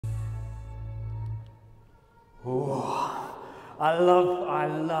Oh, I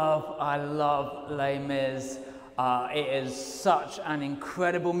love Les Mis. It is such an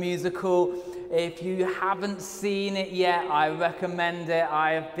incredible musical. If you haven't seen it yet, I recommend it.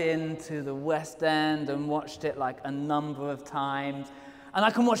 I have been to the West End and watched it like a number of times. And I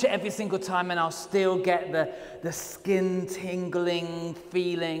can watch it every single time and I'll still get the skin tingling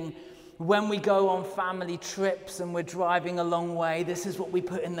feeling. When we go on family trips and we're driving a long way, this is what we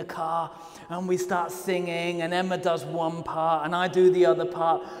put in the car and we start singing, and Emma does one part and I do the other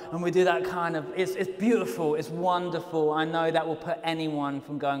part, and we do that kind of, it's beautiful, it's wonderful. I know that will put anyone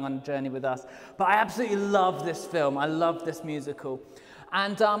from going on a journey with us. But I absolutely love this film. I love this musical.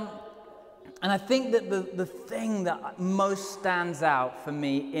 And I think that the thing that most stands out for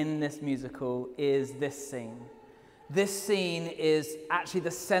me in this musical is this scene. This scene is actually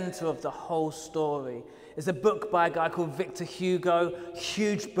the center of the whole story. It's a book by a guy called Victor Hugo,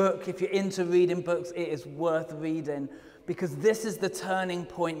 huge book. If you're into reading books, it is worth reading, because this is the turning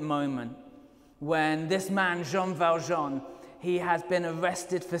point moment when this man, Jean Valjean, he has been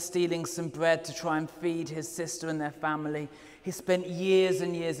arrested for stealing some bread to try and feed his sister and their family. He spent years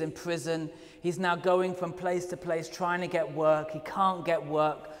and years in prison. He's now going from place to place trying to get work. He can't get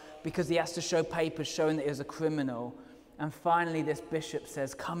work because he has to show papers showing that he was a criminal. And finally this bishop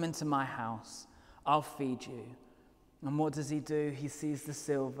says, "Come into my house, I'll feed you." And what does he do? He sees the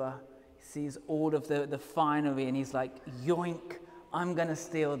silver, he sees all of the finery, and he's like, yoink, I'm gonna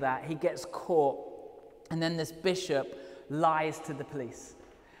steal that. He gets caught, and then this bishop lies to the police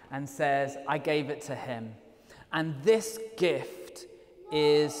and says, I gave it to him. And this gift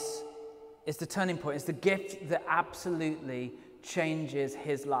is the turning point. It's the gift that absolutely changes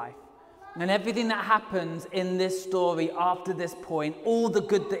his life. And everything that happens in this story after this point, all the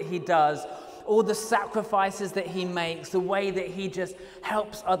good that he does, all the sacrifices that he makes, the way that he just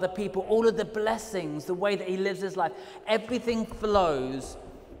helps other people, all of the blessings, the way that he lives his life, everything flows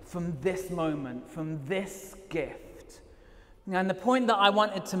from this moment, from this gift. And the point that I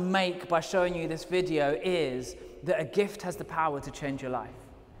wanted to make by showing you this video is that a gift has the power to change your life.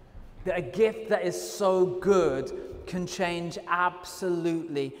 That a gift that is so good can change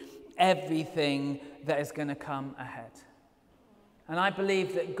absolutely everything that is going to come ahead. And I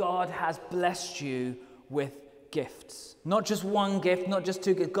believe that God has blessed you with gifts. Not just one gift, not just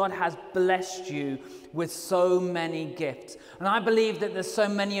two gifts. God has blessed you with so many gifts. And I believe that there's so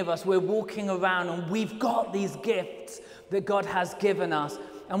many of us, we're walking around and we've got these gifts that God has given us,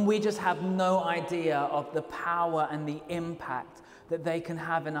 and we just have no idea of the power and the impact that they can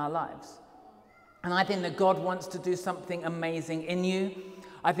have in our lives. And I think that God wants to do something amazing in you.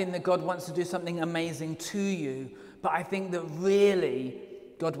 I think that God wants to do something amazing to you. But I think that really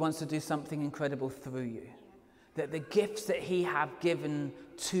God wants to do something incredible through you. That the gifts that he has given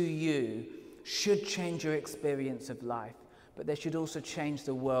to you should change your experience of life. But they should also change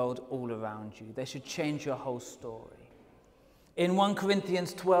the world all around you. They should change your whole story. In 1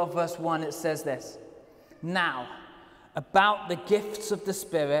 Corinthians 12 verse 1 it says this, "Now, about the gifts of the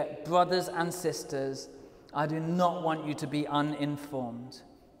Spirit, brothers and sisters, I do not want you to be uninformed."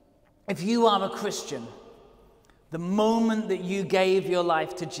 If you are a Christian, the moment that you gave your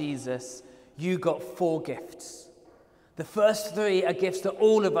life to Jesus, you got 4 gifts. The first 3 are gifts that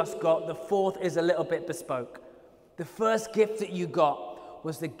all of us got. The 4th is a little bit bespoke. The first gift that you got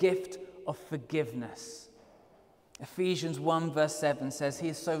was the gift of forgiveness. Ephesians 1 verse 7 says, "He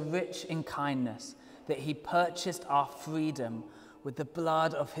is so rich in kindness that he purchased our freedom with the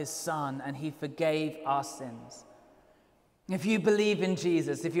blood of his Son, and he forgave our sins." If you believe in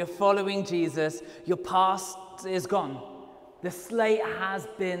Jesus, if you're following Jesus, your past is gone. The slate has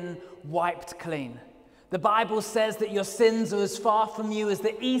been wiped clean. The Bible says that your sins are as far from you as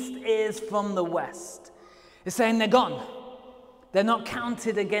the east is from the west. It's saying they're gone. They're not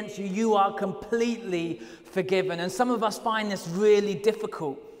counted against you. You are completely forgiven. And some of us find this really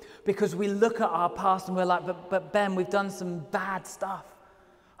difficult, because we look at our past and we're like, but Ben, we've done some bad stuff.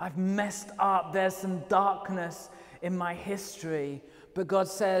 I've messed up. There's some darkness in my history. But God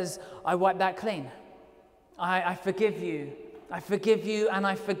says, I wipe that clean. I forgive you. I forgive you and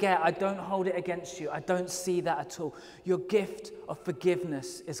I forget. I don't hold it against you. I don't see that at all. Your gift of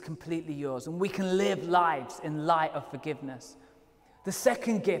forgiveness is completely yours. And we can live lives in light of forgiveness. The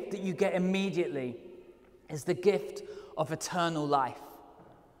second gift that you get immediately is the gift of eternal life.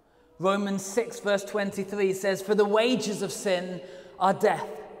 Romans 6 verse 23 says, "For the wages of sin are death,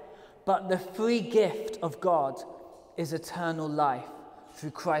 but the free gift of God is eternal life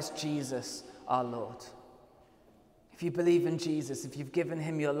through Christ Jesus our Lord." If you believe in Jesus, if you've given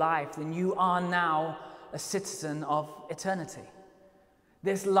him your life, then you are now a citizen of eternity.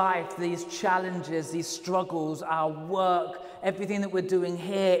 This life, these challenges, these struggles, our work, everything that we're doing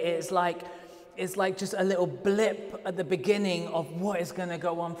here is like just a little blip at the beginning of what is going to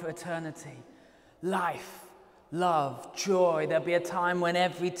go on for eternity. Life, love, joy. There'll be a time when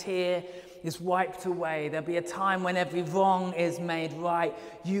every tear is wiped away. There'll be a time when every wrong is made right.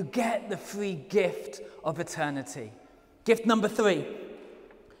 You get the free gift of eternity. Gift number 3,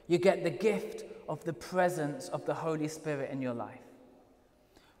 you get the gift of the presence of the Holy Spirit in your life.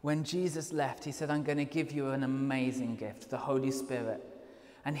 When Jesus left, he said, I'm going to give you an amazing gift, the Holy Spirit.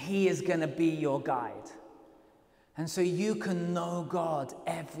 And he is going to be your guide. And so you can know God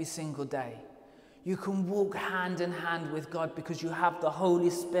every single day. You can walk hand in hand with God because you have the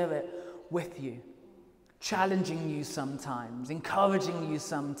Holy Spirit with you, challenging you sometimes, encouraging you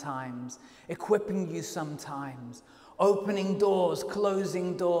sometimes, equipping you sometimes, opening doors,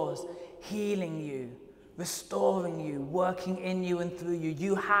 closing doors, healing you, restoring you, working in you and through you.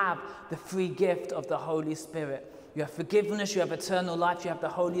 You have the free gift of the Holy Spirit. You have forgiveness, you have eternal life, you have the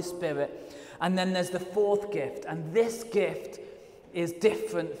Holy Spirit. And then there's the 4th gift. And this gift is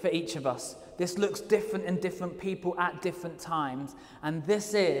different for each of us. This looks different in different people at different times. And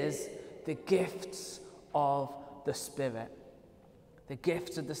this is the gifts of the Spirit. The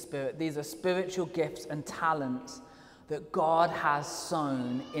gifts of the Spirit. These are spiritual gifts and talents that God has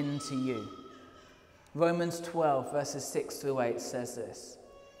sown into you. Romans 12, verses 6 through 8 says this.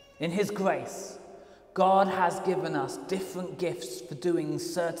 In his grace, God has given us different gifts for doing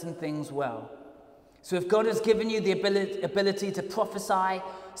certain things well. So if God has given you the ability to prophesy,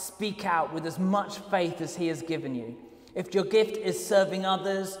 speak out with as much faith as he has given you. If your gift is serving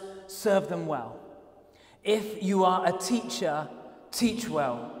others, serve them well. If you are a teacher, teach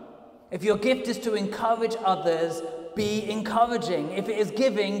well. If your gift is to encourage others, be encouraging. If it is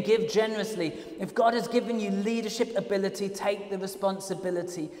giving, give generously. If God has given you leadership ability, take the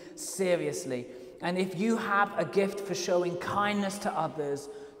responsibility seriously. And if you have a gift for showing kindness to others,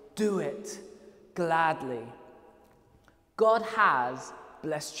 do it gladly. God has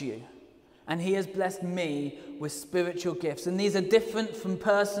blessed you, and he has blessed me with spiritual gifts. And these are different from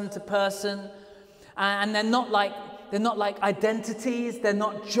person to person, and they're not like identities, they're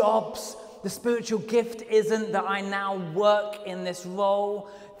not jobs. The spiritual gift isn't that I now work in this role.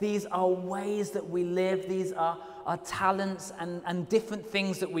 These are ways that we live. These are talents and different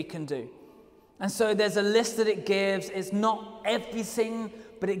things that we can do. And so there's a list that it gives. It's not everything,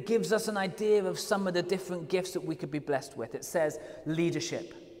 but it gives us an idea of some of the different gifts that we could be blessed with. It says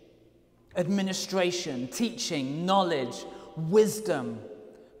leadership, administration, teaching, knowledge, wisdom,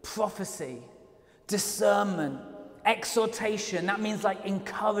 prophecy, discernment, exhortation. That means like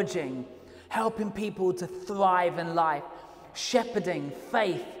encouraging, helping people to thrive in life, shepherding,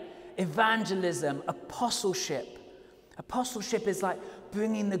 faith, evangelism, apostleship. Apostleship is like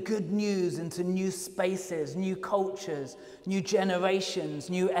bringing the good news into new spaces, new cultures, new generations,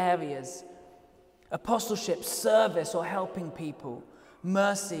 new areas. Apostleship, service or helping people,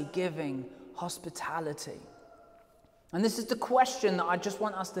 mercy, giving, hospitality. And this is the question that I just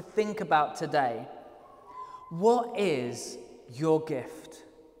want us to think about today. What is your gift?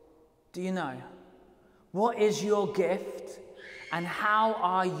 Do you know? What is your gift and how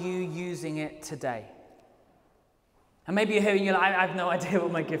are you using it today? And maybe you're hearing, you're like, I have no idea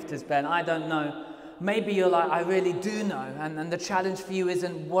what my gift is, Ben. I don't know. Maybe you're like, I really do know. And the challenge for you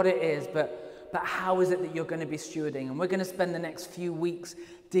isn't what it is, but how is it that you're going to be stewarding? And we're going to spend the next few weeks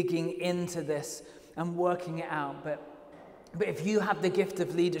digging into this and working it out. But if you have the gift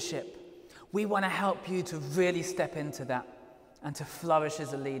of leadership, we want to help you to really step into that and to flourish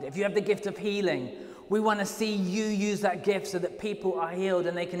as a leader. If you have the gift of healing, we want to see you use that gift so that people are healed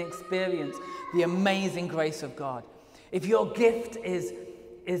and they can experience the amazing grace of God. If your gift is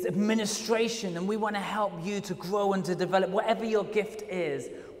administration, and we want to help you to grow and to develop, whatever your gift is,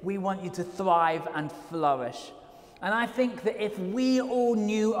 we want you to thrive and flourish. And I think that if we all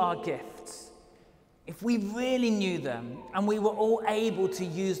knew our gifts, if we really knew them and we were all able to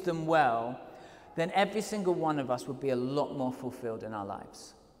use them well, then every single one of us would be a lot more fulfilled in our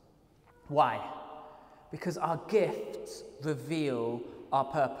lives. Why? Because our gifts reveal our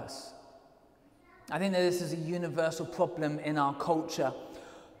purpose. I think that this is a universal problem in our culture.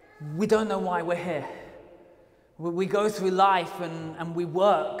 We don't know why we're here. We go through life and we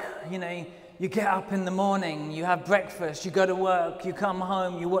work. You know, you get up in the morning, you have breakfast, you go to work, you come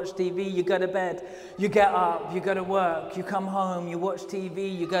home, you watch TV, you go to bed. You get up, you go to work, you come home, you watch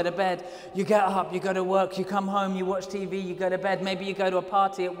TV, you go to bed. You get up, you go to work, you come home, you watch TV, you go to bed. Maybe you go to a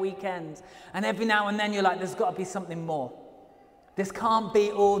party at weekends. And every now and then you're like, there's got to be something more. This can't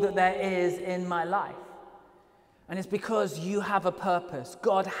be all that there is in my life. And it's because you have a purpose.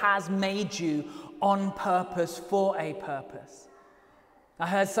 God has made you on purpose for a purpose. I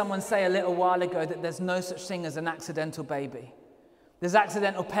heard someone say a little while ago that there's no such thing as an accidental baby. There's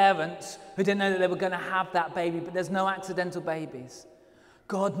accidental parents who didn't know that they were going to have that baby, but there's no accidental babies.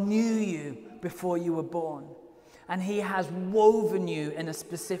 God knew you before you were born, and he has woven you in a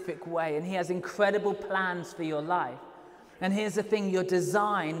specific way, and he has incredible plans for your life. And here's the thing, your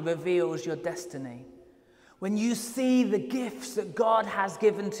design reveals your destiny. When you see the gifts that God has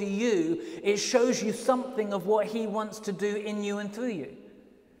given to you, it shows you something of what he wants to do in you and through you.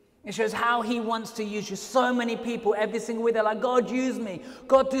 It shows how he wants to use you. So many people, every single week, they're like, God, use me.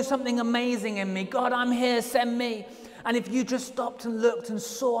 God, do something amazing in me. God, I'm here, send me. And if you just stopped and looked and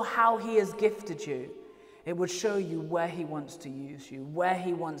saw how he has gifted you, it would show you where he wants to use you, where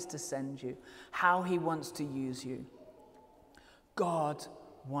he wants to send you, how he wants to use you. God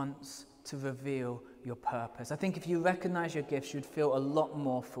wants to reveal your purpose. I think if you recognize your gifts, you'd feel a lot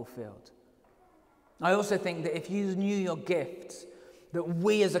more fulfilled. I also think that if you knew your gifts, that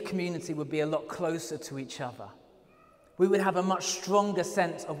we as a community would be a lot closer to each other. We would have a much stronger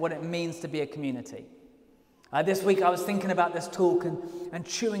sense of what it means to be a community. This week I was thinking about this talk and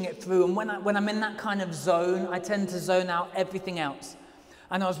chewing it through, and when I'm in that kind of zone, I tend to zone out everything else.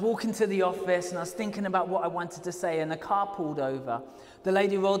 And I was walking to the office and I was thinking about what I wanted to say, and a car pulled over. The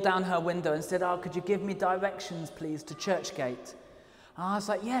lady rolled down her window and said, "Oh, could you give me directions, please, to Churchgate?" And I was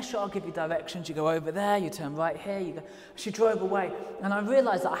like, "Yeah, sure, I'll give you directions. You go over there, you turn right here, you go." She drove away, and I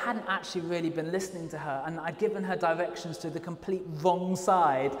realized that I hadn't actually really been listening to her, and I'd given her directions to the complete wrong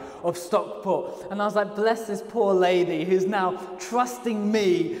side of Stockport. And I was like, bless this poor lady who's now trusting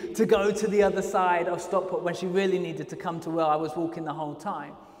me to go to the other side of Stockport when she really needed to come to where I was walking the whole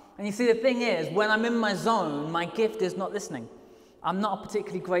time. And you see, the thing is, when I'm in my zone, my gift is not listening. I'm not a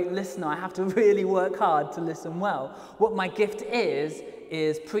particularly great listener. I have to really work hard to listen well. What my gift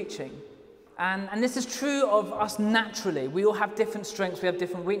is preaching. And this is true of us naturally. We all have different strengths, we have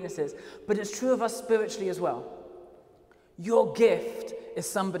different weaknesses, but it's true of us spiritually as well. Your gift is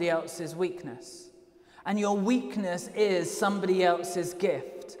somebody else's weakness, and your weakness is somebody else's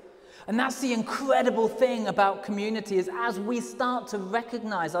gift. And that's the incredible thing about community, is as we start to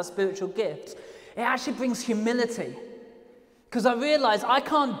recognize our spiritual gifts, it actually brings humility. Because I realize I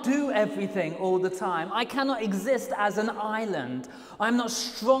can't do everything all the time. I cannot exist as an island. I'm not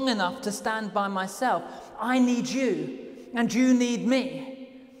strong enough to stand by myself. I need you, and you need me.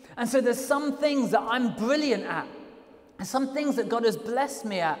 And so there's some things that I'm brilliant at, and some things that God has blessed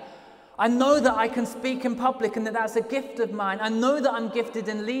me at. I know that I can speak in public and that that's a gift of mine. I know that I'm gifted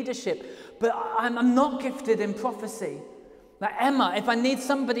in leadership, but I'm not gifted in prophecy. Like Emma, if I need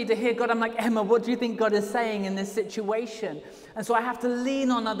somebody to hear God, I'm like, Emma, what do you think God is saying in this situation? And so I have to lean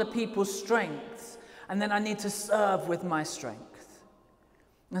on other people's strengths, and then I need to serve with my strength.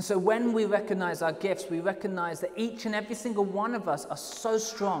 And so when we recognize our gifts, we recognize that each and every single one of us are so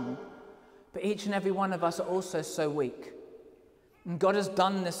strong, but each and every one of us are also so weak. And God has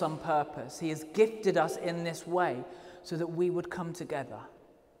done this on purpose. He has gifted us in this way so that we would come together.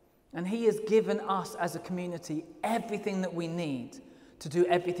 And he has given us as a community everything that we need to do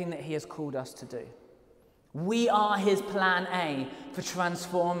everything that he has called us to do. We are his plan A for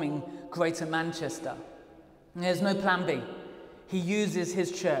transforming Greater Manchester. And there's no plan B. He uses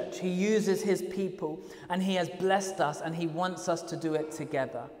his church, he uses his people, and he has blessed us, and he wants us to do it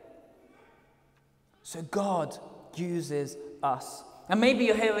together. So God uses us. And maybe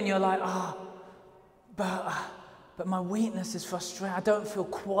you're here and you're like, but my weakness is frustration. I don't feel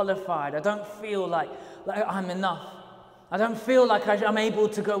qualified. I don't feel like I'm enough. I don't feel like I'm able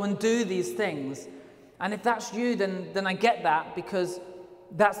to go and do these things. And if that's you, then I get that, because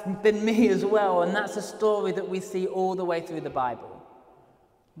that's been me as well. And that's a story that we see all the way through the Bible.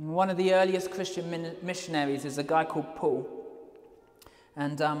 One of the earliest Christian missionaries is a guy called Paul.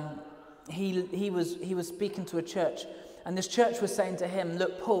 And he was speaking to a church. And this church was saying to him,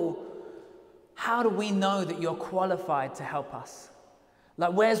 look, Paul, how do we know that you're qualified to help us?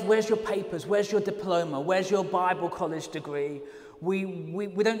 Like, where's your papers? Where's your diploma? Where's your Bible college degree? We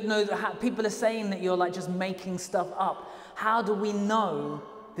don't know that people are saying that you're like just making stuff up. How do we know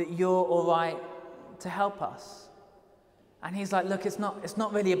that you're all right to help us? And he's like, look, it's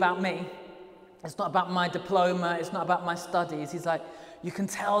not really about me. It's not about my diploma. It's not about my studies. He's like, you can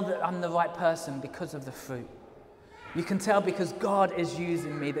tell that I'm the right person because of the fruit. You can tell because God is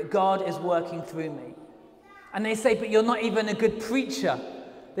using me, that God is working through me. And they say, but you're not even a good preacher.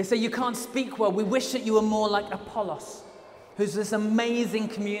 They say, you can't speak well. We wish that you were more like Apollos, who's this amazing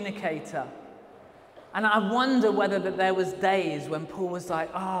communicator. And I wonder whether that there was days when Paul was like,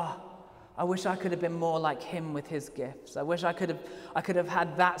 I wish I could have been more like him with his gifts. I wish I could have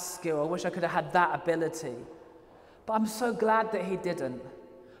had that skill. I wish I could have had that ability. But I'm so glad that he didn't.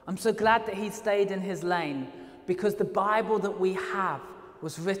 I'm so glad that he stayed in his lane, because the Bible that we have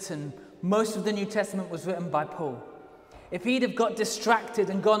was written, most of the New Testament was written by Paul. If he'd have got distracted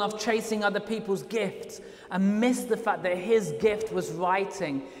and gone off chasing other people's gifts and missed the fact that his gift was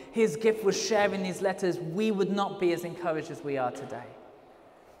writing, his gift was sharing these letters, we would not be as encouraged as we are today.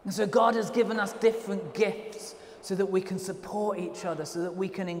 And so God has given us different gifts so that we can support each other, so that we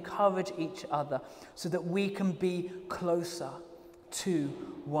can encourage each other, so that we can be closer to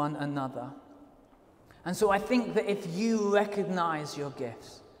one another. And so I think that if you recognize your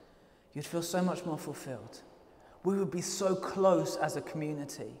gifts, you'd feel so much more fulfilled. We would be so close as a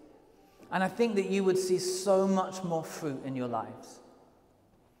community. And I think that you would see so much more fruit in your lives.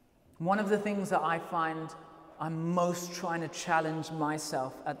 One of the things that I find I'm most trying to challenge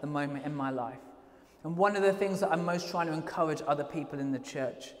myself at the moment in my life, and one of the things that I'm most trying to encourage other people in the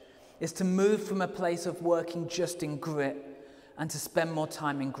church, is to move from a place of working just in grit and to spend more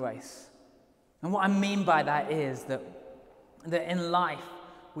time in grace. And what I mean by that is that in life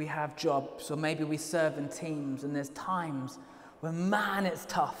we have jobs, or maybe we serve in teams, and there's times when, man, it's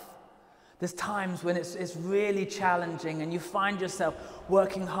tough. There's times when it's really challenging and you find yourself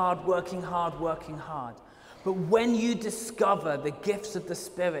working hard, working hard, working hard. But when you discover the gifts of the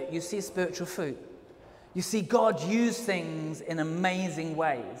Spirit, you see spiritual fruit. You see God use things in amazing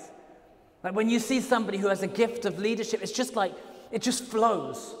ways. Like when you see somebody who has a gift of leadership, it's just like, it just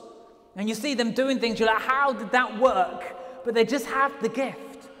flows. And you see them doing things, you're like, how did that work? But they just have the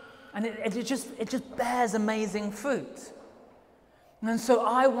gift. And it just bears amazing fruit. And so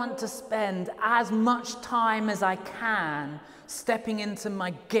I want to spend as much time as I can stepping into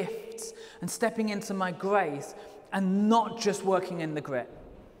my gifts and stepping into my grace and not just working in the grit.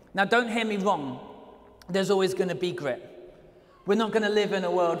 Now, don't hear me wrong. There's always going to be grit. We're not going to live in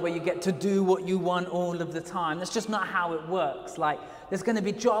a world where you get to do what you want all of the time. That's just not how it works. Like, there's going to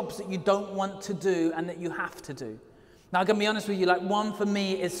be jobs that you don't want to do and that you have to do. Now, I'm going to be honest with you, like, one for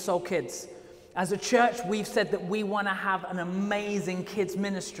me is Soul Kids. As a church, we've said that we want to have an amazing kids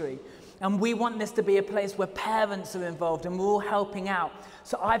ministry. And we want this to be a place where parents are involved and we're all helping out.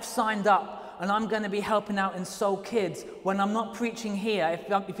 So I've signed up and I'm going to be helping out in Soul Kids when I'm not preaching here.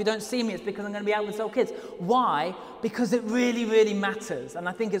 If you don't see me, it's because I'm going to be out with Soul Kids. Why? Because it really, really matters. And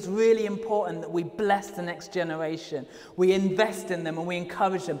I think it's really important that we bless the next generation. We invest in them and we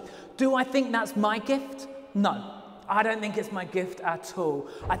encourage them. Do I think that's my gift? No. I don't think it's my gift at all.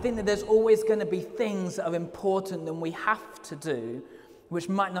 I think that there's always going to be things that are important that we have to do, which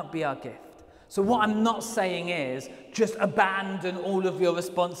might not be our gift. So what I'm not saying is just abandon all of your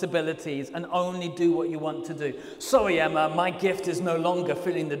responsibilities and only do what you want to do. Sorry, Emma, my gift is no longer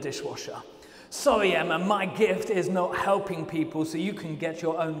filling the dishwasher. Sorry, Emma, my gift is not helping people so you can get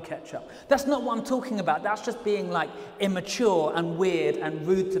your own ketchup. That's not what I'm talking about. That's just being like immature and weird and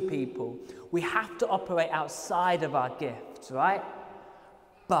rude to people. We have to operate outside of our gifts, right?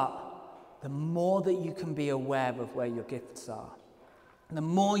 But the more that you can be aware of where your gifts are, the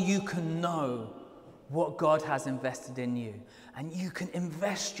more you can know what God has invested in you, and you can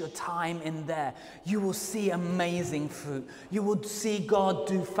invest your time in there, you will see amazing fruit. You will see God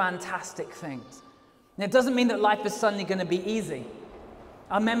do fantastic things. And it doesn't mean that life is suddenly going to be easy.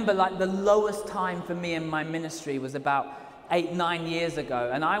 I remember like the lowest time for me in my ministry was about 8-9 years ago,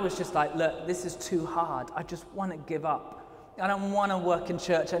 and I was just like, look, this is too hard. I just want to give up. I don't want to work in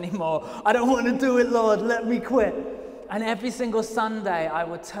church anymore. I don't want to do it, Lord. Let me quit. And every single Sunday I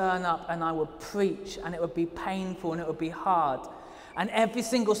would turn up and I would preach, and it would be painful and it would be hard. And every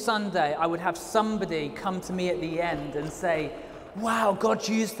single Sunday I would have somebody come to me at the end and say, wow, God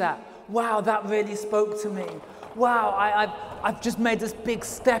used that. Wow, that really spoke to me. Wow, I've just made this big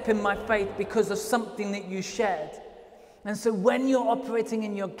step in my faith because of something that you shared. And so when you're operating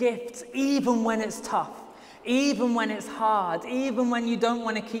in your gifts, even when it's tough, even when it's hard, even when you don't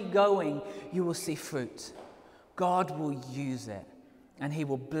want to keep going, you will see fruit. God will use it, and he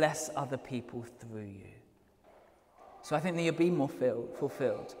will bless other people through you. So I think that you'll be more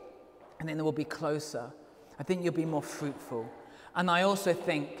fulfilled. I think that we'll be closer. I think you'll be more fruitful. And I also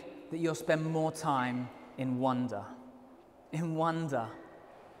think that you'll spend more time in wonder. In wonder.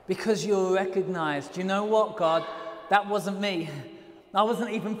 Because you'll recognize, do you know what, God? That wasn't me. I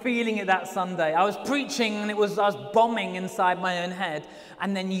wasn't even feeling it that Sunday. I was preaching and I was bombing inside my own head.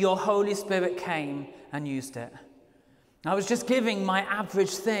 And then your Holy Spirit came and used it. I was just giving my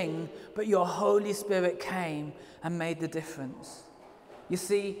average thing, but your Holy Spirit came and made the difference. You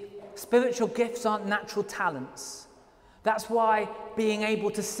see, spiritual gifts aren't natural talents. That's why being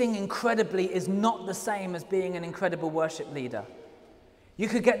able to sing incredibly is not the same as being an incredible worship leader. You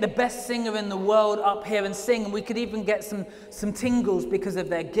could get the best singer in the world up here and sing, and we could even get some tingles because of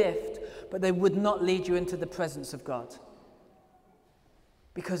their gift, but they would not lead you into the presence of God.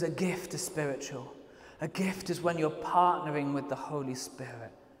 Because a gift is spiritual. A gift is when you're partnering with the Holy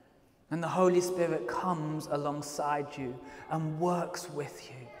Spirit. And the Holy Spirit comes alongside you and works with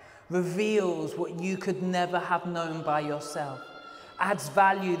you, reveals what you could never have known by yourself, adds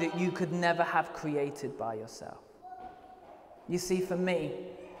value that you could never have created by yourself. You see, for me,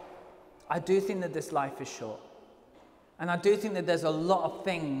 I do think that this life is short. And I do think that there's a lot of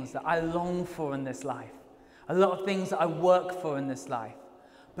things that I long for in this life, a lot of things that I work for in this life.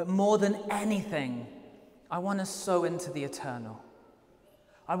 But more than anything, I want to sow into the eternal.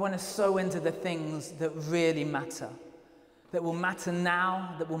 I want to sow into the things that really matter, that will matter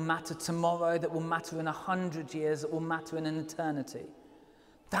now, that will matter tomorrow, that will matter in 100 years, that will matter in an eternity.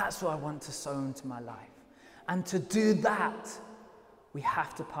 That's what I want to sow into my life. And to do that, we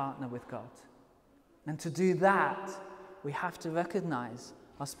have to partner with God. And to do that, we have to recognize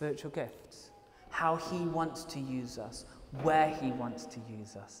our spiritual gifts, how He wants to use us, where He wants to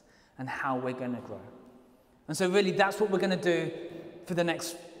use us, and how we're going to grow. And so really, that's what we're going to do for the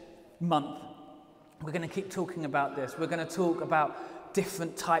next month. We're going to keep talking about this. We're going to talk about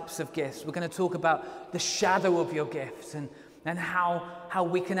different types of gifts. We're going to talk about the shadow of your gifts and how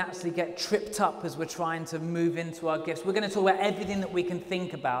we can actually get tripped up as we're trying to move into our gifts. We're going to talk about everything that we can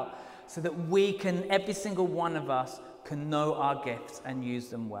think about so that we can, every single one of us, can know our gifts and use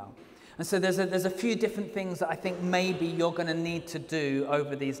them well. And so there's a few different things that I think maybe you're going to need to do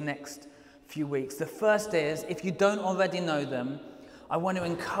over these next few weeks. The first is, if you don't already know them, I want to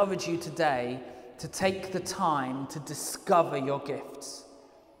encourage you today to take the time to discover your gifts.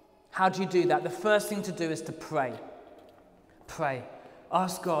 How do you do that? The first thing to do is to pray. Pray.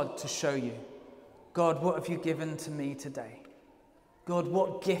 Ask God to show you. God, what have you given to me today? God,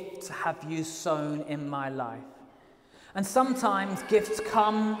 what gifts have you sown in my life? And sometimes gifts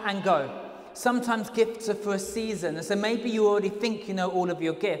come and go. Sometimes gifts are for a season. And so maybe you already think you know all of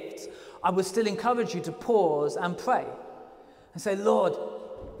your gifts. I would still encourage you to pause and pray. And say, Lord,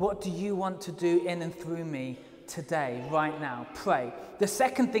 what do you want to do in and through me today, right now? Pray. The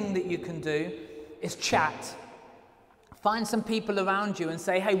second thing that you can do is chat. Find some people around you and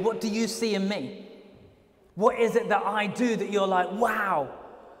say, hey, what do you see in me? What is it that I do that you're like, wow,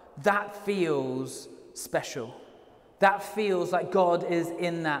 that feels special. That feels like God is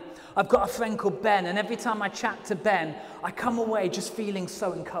in that. I've got a friend called Ben, and every time I chat to Ben, I come away just feeling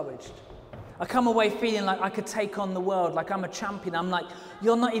so encouraged. I come away feeling like I could take on the world, like I'm a champion. I'm like,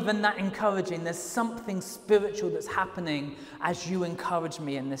 you're not even that encouraging. There's something spiritual that's happening as you encourage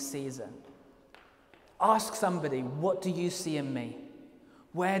me in this season. Ask somebody, what do you see in me?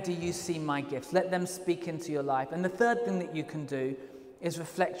 Where do you see my gifts? Let them speak into your life. And the third thing that you can do is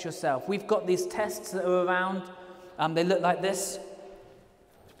reflect yourself. We've got these tests that are around. They look like this.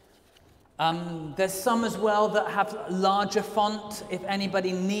 There's some as well that have larger font. If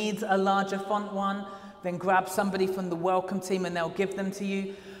anybody needs a larger font one, then grab somebody from the welcome team and they'll give them to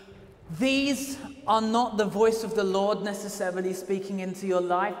you. These are not the voice of the Lord necessarily speaking into your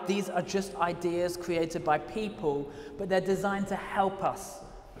life. These are just ideas created by people, but they're designed to help us.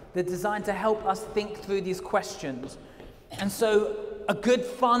 They're designed to help us think through these questions. And so a good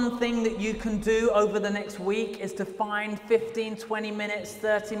fun thing that you can do over the next week is to find 15, 20 minutes,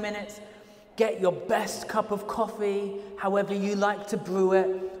 30 minutes, get your best cup of coffee, however you like to brew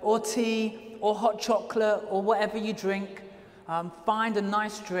it, or tea, or hot chocolate, or whatever you drink. Find a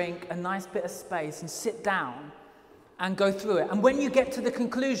nice drink, a nice bit of space, and sit down and go through it. And when you get to the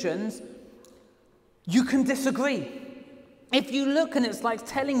conclusions, you can disagree. If you look and it's like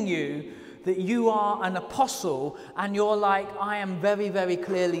telling you that you are an apostle and you're like, I am very, very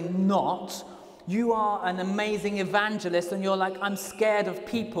clearly not. You are an amazing evangelist and you're like, I'm scared of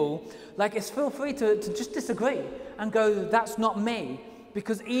people. Like, it's feel free to just disagree and go, that's not me.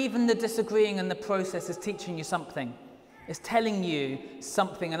 Because even the disagreeing and the process is teaching you something. It's telling you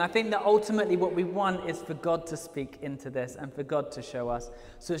something. And I think that ultimately what we want is for God to speak into this and for God to show us.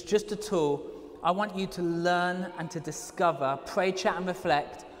 So it's just a tool. I want you to learn and to discover, pray, chat, and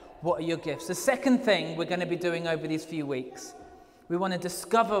reflect. What are your gifts? The second thing we're going to be doing over these few weeks, we want to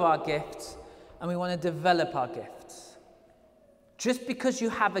discover our gifts and we want to develop our gifts. Just because you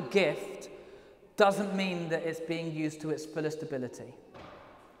have a gift doesn't mean that it's being used to its fullest ability.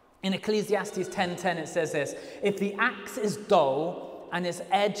 In Ecclesiastes 10:10 it says this, if the axe is dull and its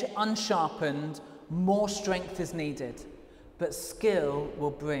edge unsharpened, more strength is needed, but skill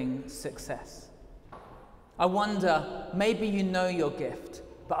will bring success. I wonder, maybe you know your gift,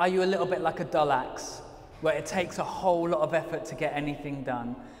 but are you a little bit like a dull axe, where it takes a whole lot of effort to get anything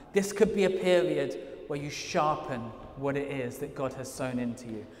done? This could be a period where you sharpen what it is that God has sown into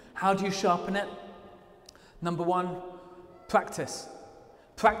you. How do you sharpen it? Number one, practice.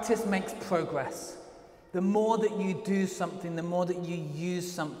 Practice makes progress. The more that you do something, the more that you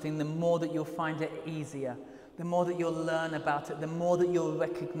use something, the more that you'll find it easier. The more that you'll learn about it, the more that you'll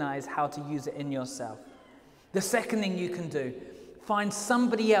recognize how to use it in yourself. The second thing you can do, find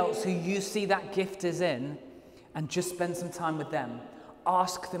somebody else who you see that gift is in and just spend some time with them.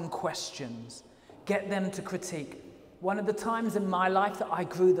 Ask them questions. Get them to critique. One of the times in my life that I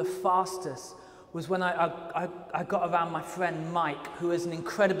grew the fastest was when I got around my friend Mike, who is an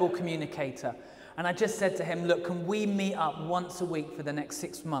incredible communicator. And I just said to him, look, can we meet up once a week for the next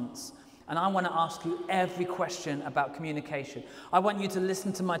 6 months? And I want to ask you every question about communication. I want you to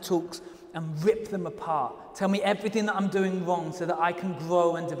listen to my talks and rip them apart. Tell me everything that I'm doing wrong so that I can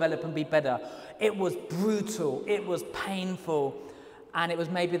grow and develop and be better. It was brutal. It was painful. And it was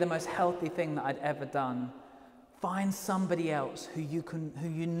maybe the most healthy thing that I'd ever done. Find somebody else who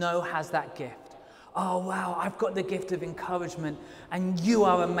you know has that gift. Oh, wow, I've got the gift of encouragement, and you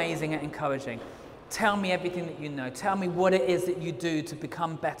are amazing at encouraging. Tell me everything that you know. Tell me what it is that you do to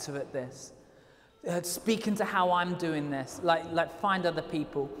become better at this. Speak into how I'm doing this. Like find other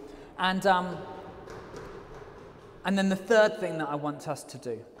people. And then the third thing that I want us to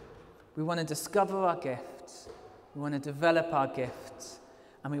do, we want to discover our gifts. We want to develop our gifts,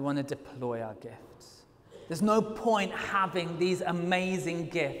 and we want to deploy our gifts. There's no point having these amazing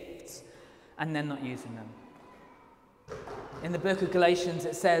gifts and then not using them. In the book of Galatians,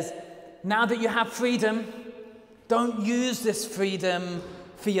 it says, now that you have freedom, don't use this freedom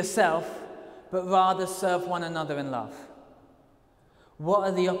for yourself, but rather serve one another in love. What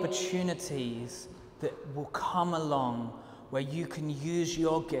are the opportunities that will come along where you can use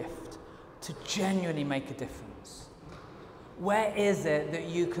your gift to genuinely make a difference? Where is it that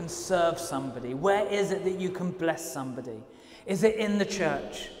you can serve somebody? Where is it that you can bless somebody? Is it in the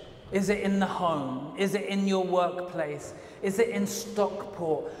church? Is it in the home? Is it in your workplace? Is it in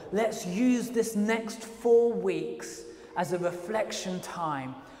Stockport? Let's use this next 4 weeks as a reflection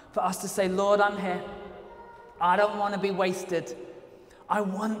time for us to say, Lord, I'm here. I don't want to be wasted. I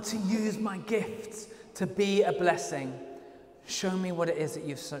want to use my gifts to be a blessing. Show me what it is that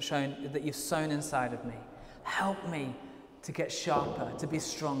you've sown inside of me. Help me to get sharper, to be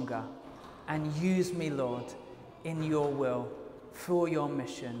stronger, and use me, Lord, in your will, for your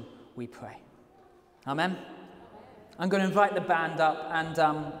mission, we pray. Amen. I'm going to invite the band up, and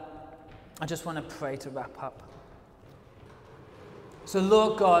I just want to pray to wrap up. So,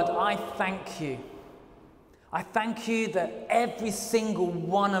 Lord God, I thank you. I thank you that every single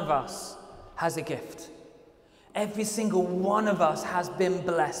one of us has a gift. Every single one of us has been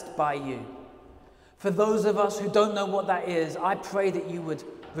blessed by you. For those of us who don't know what that is, I pray that you would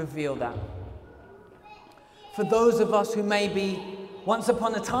reveal that. For those of us who maybe once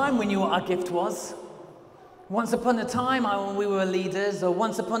upon a time we knew what our gift was, once upon a time we were leaders, or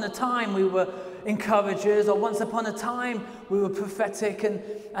once upon a time we were encouragers, or once upon a time we were prophetic,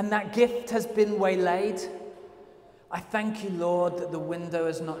 and that gift has been waylaid, I thank you, Lord, that the window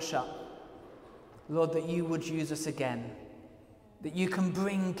is not shut. Lord, that you would use us again, that you can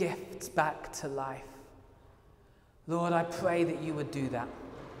bring gifts back to life. Lord, I pray that you would do that.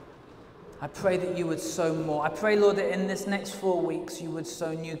 I pray that you would sow more. I pray, Lord, that in this next 4 weeks you would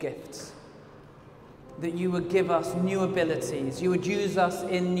sow new gifts, that you would give us new abilities, you would use us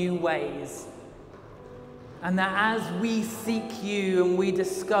in new ways, and that as we seek you and we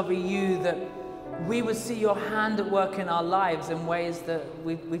discover you, that we would see your hand at work in our lives in ways that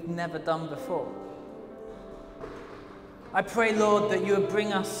we've never done before. I pray, Lord, that you would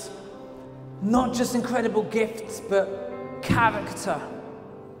bring us not just incredible gifts, but character,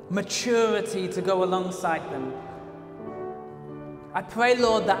 maturity to go alongside them. I pray,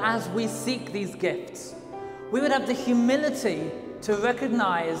 Lord, that as we seek these gifts, we would have the humility to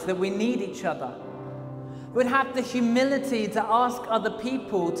recognize that we need each other. We would have the humility to ask other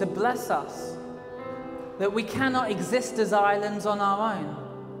people to bless us, that we cannot exist as islands on our own.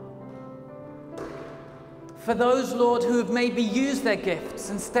 For those, Lord, who have maybe used their gifts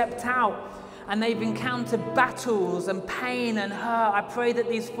and stepped out and they've encountered battles and pain and hurt, I pray that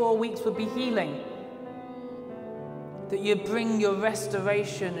these 4 weeks would be healing. That you bring your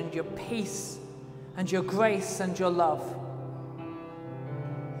restoration and your peace and your grace and your love.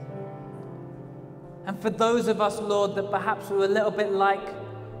 And for those of us, Lord, that perhaps we're a little bit like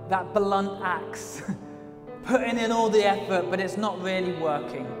that blunt axe, putting in all the effort, but it's not really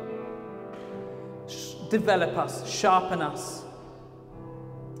working. develop us, sharpen us,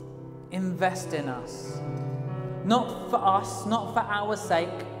 invest in us. Not for us, not for our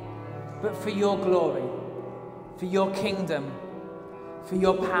sake, but for your glory, for your kingdom, for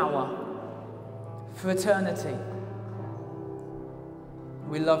your power, for eternity.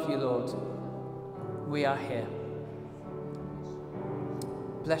 We love you, Lord. We are here.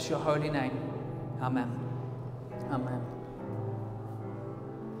 Bless your holy name. Amen. Amen.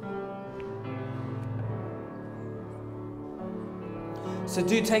 So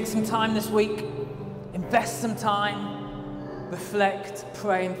do take some time this week. Invest some time. Reflect,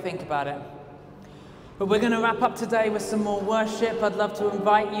 pray, and think about it. But we're going to wrap up today with some more worship. I'd love to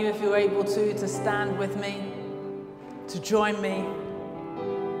invite you, if you're able to stand with me, to join me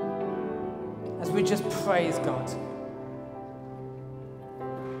as we just praise God.